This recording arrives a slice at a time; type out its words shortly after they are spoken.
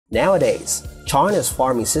Nowadays, China's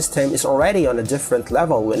farming system is already on a different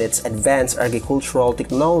level with its advanced agricultural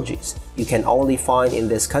technologies you can only find in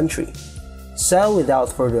this country. So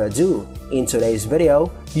without further ado, in today's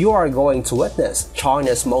video, you are going to witness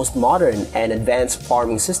China's most modern and advanced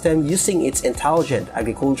farming system using its intelligent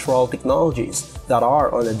agricultural technologies that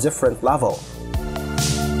are on a different level.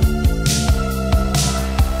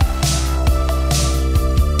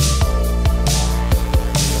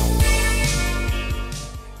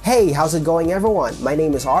 Hey, how's it going everyone? My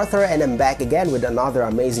name is Arthur and I'm back again with another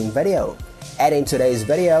amazing video. And in today's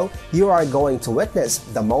video, you are going to witness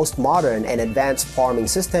the most modern and advanced farming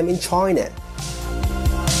system in China.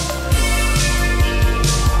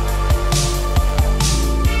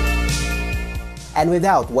 And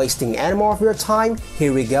without wasting any more of your time,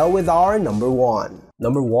 here we go with our number one.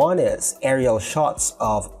 Number one is aerial shots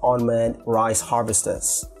of unmanned rice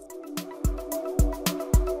harvesters.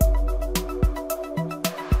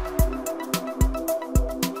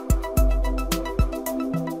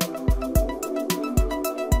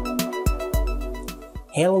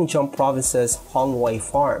 Heilongjiang Province's Hongwei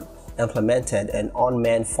Farm implemented an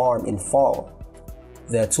unmanned farm in fall.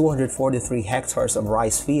 The 243 hectares of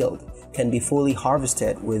rice field can be fully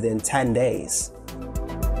harvested within 10 days.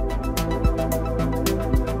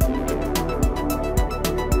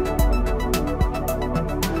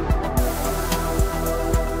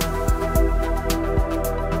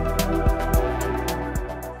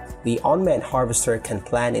 The unmanned harvester can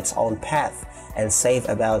plan its own path and save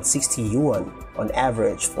about 60 yuan on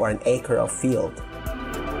average for an acre of field.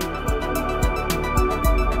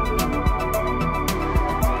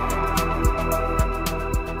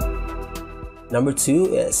 Number two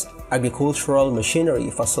is agricultural machinery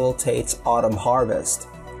facilitates autumn harvest.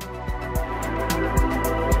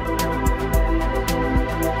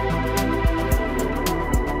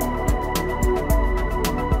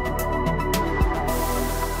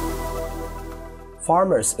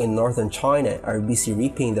 Farmers in northern China are busy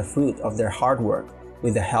reaping the fruit of their hard work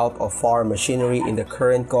with the help of farm machinery in the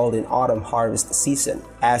current golden autumn harvest season,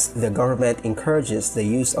 as the government encourages the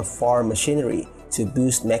use of farm machinery to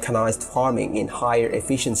boost mechanized farming in higher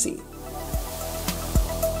efficiency.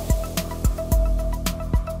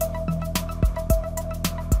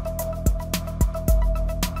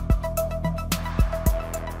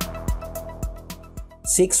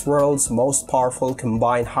 Six world's most powerful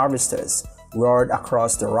combined harvesters roared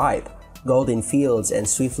across the ripe, golden fields and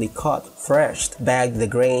swiftly cut, threshed, bagged the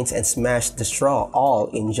grains and smashed the straw all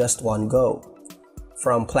in just one go.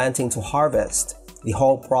 From planting to harvest, the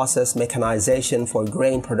whole process mechanization for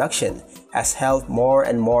grain production has helped more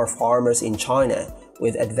and more farmers in China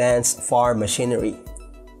with advanced farm machinery.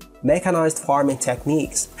 Mechanized farming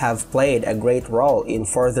techniques have played a great role in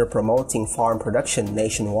further promoting farm production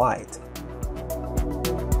nationwide.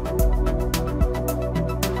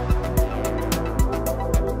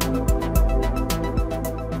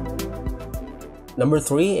 Number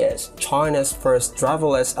three is China's first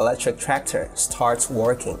driverless electric tractor starts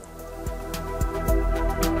working.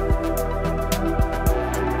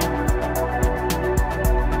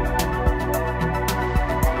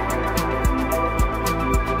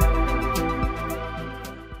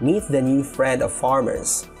 Meet the new friend of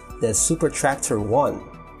farmers, the Super Tractor 1.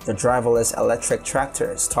 The driverless electric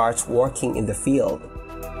tractor starts working in the field.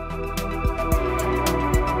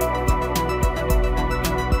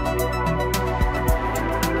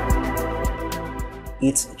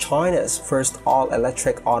 It's China's first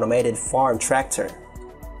all-electric automated farm tractor.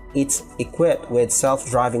 It's equipped with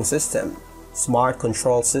self-driving system, smart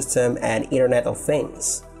control system, and Internet of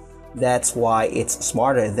Things. That's why it's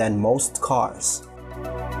smarter than most cars.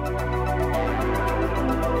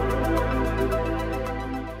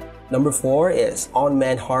 Number four is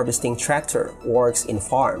unmanned harvesting tractor works in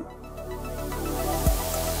farm.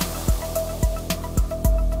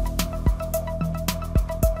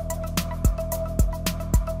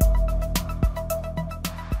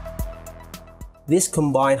 This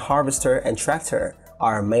combined harvester and tractor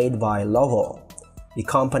are made by Lovol. The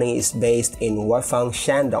company is based in Weifang,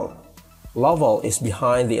 Shandong. Lovol is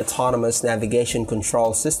behind the autonomous navigation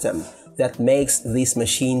control system that makes these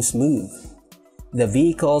machines move. The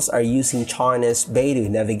vehicles are using China's Beidou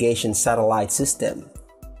navigation satellite system.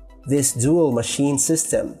 This dual machine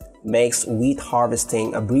system makes wheat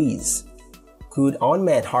harvesting a breeze. Could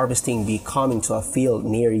unmanned harvesting be coming to a field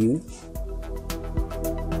near you?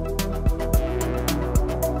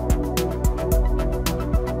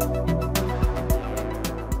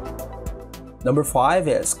 Number 5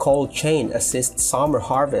 is cold chain assists summer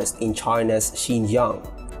harvest in China's Xinjiang.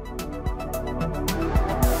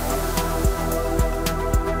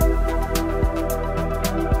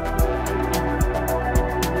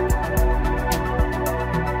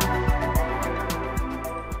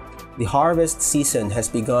 The harvest season has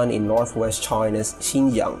begun in northwest China's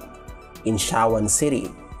Xinjiang. In Shawan City,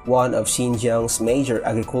 one of Xinjiang's major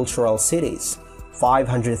agricultural cities,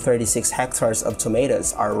 536 hectares of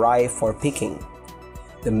tomatoes are ripe for picking.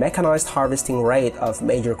 The mechanized harvesting rate of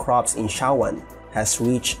major crops in Shawan has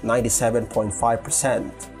reached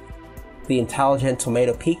 97.5%. The intelligent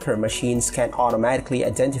tomato picker machines can automatically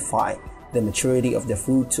identify the maturity of the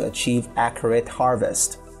fruit to achieve accurate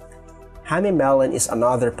harvest. Hami melon is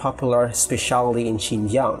another popular specialty in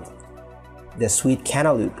Xinjiang. The sweet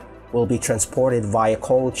cantaloupe will be transported via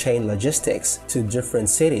cold chain logistics to different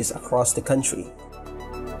cities across the country.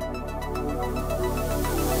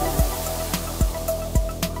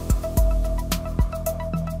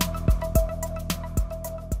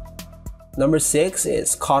 Number 6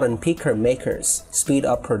 is cotton picker makers speed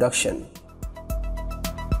up production.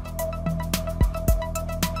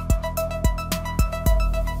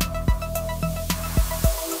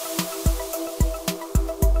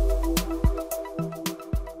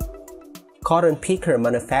 Cotton picker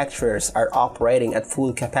manufacturers are operating at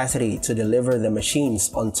full capacity to deliver the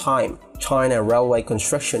machines on time. China Railway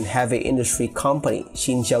Construction Heavy Industry Company,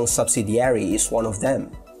 Xinjiang subsidiary, is one of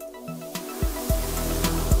them.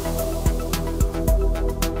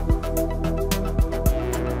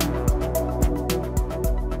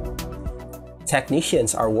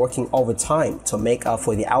 Technicians are working overtime to make up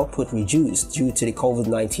for the output reduced due to the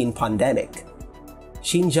COVID-19 pandemic.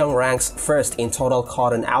 Xinjiang ranks first in total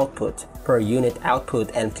cotton output, per unit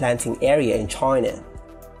output and planting area in China.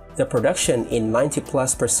 The production in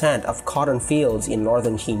 90+% of cotton fields in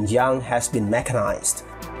northern Xinjiang has been mechanized.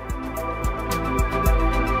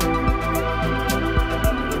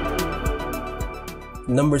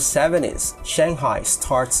 Number 7 is Shanghai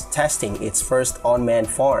starts testing its first unmanned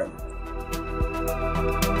farm.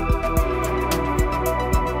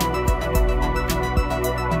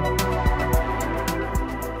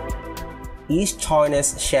 East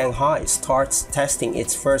China's Shanghai starts testing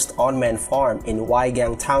its first unmanned farm in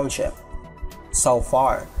Weigang Township. So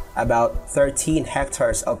far, about 13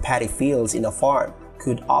 hectares of paddy fields in the farm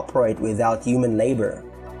could operate without human labor.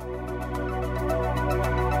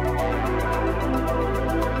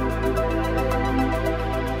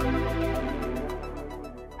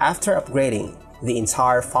 After upgrading, the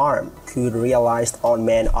entire farm could realize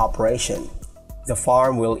unmanned operation. The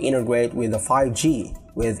farm will integrate with the 5G,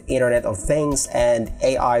 with Internet of Things and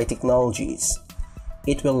AI technologies.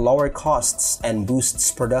 It will lower costs and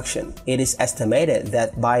boosts production. It is estimated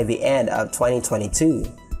that by the end of 2022,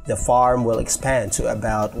 the farm will expand to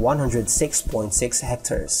about 106.6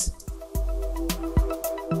 hectares.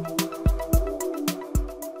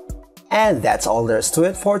 And that's all there is to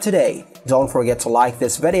it for today. Don't forget to like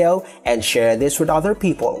this video and share this with other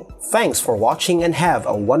people. Thanks for watching and have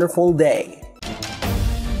a wonderful day.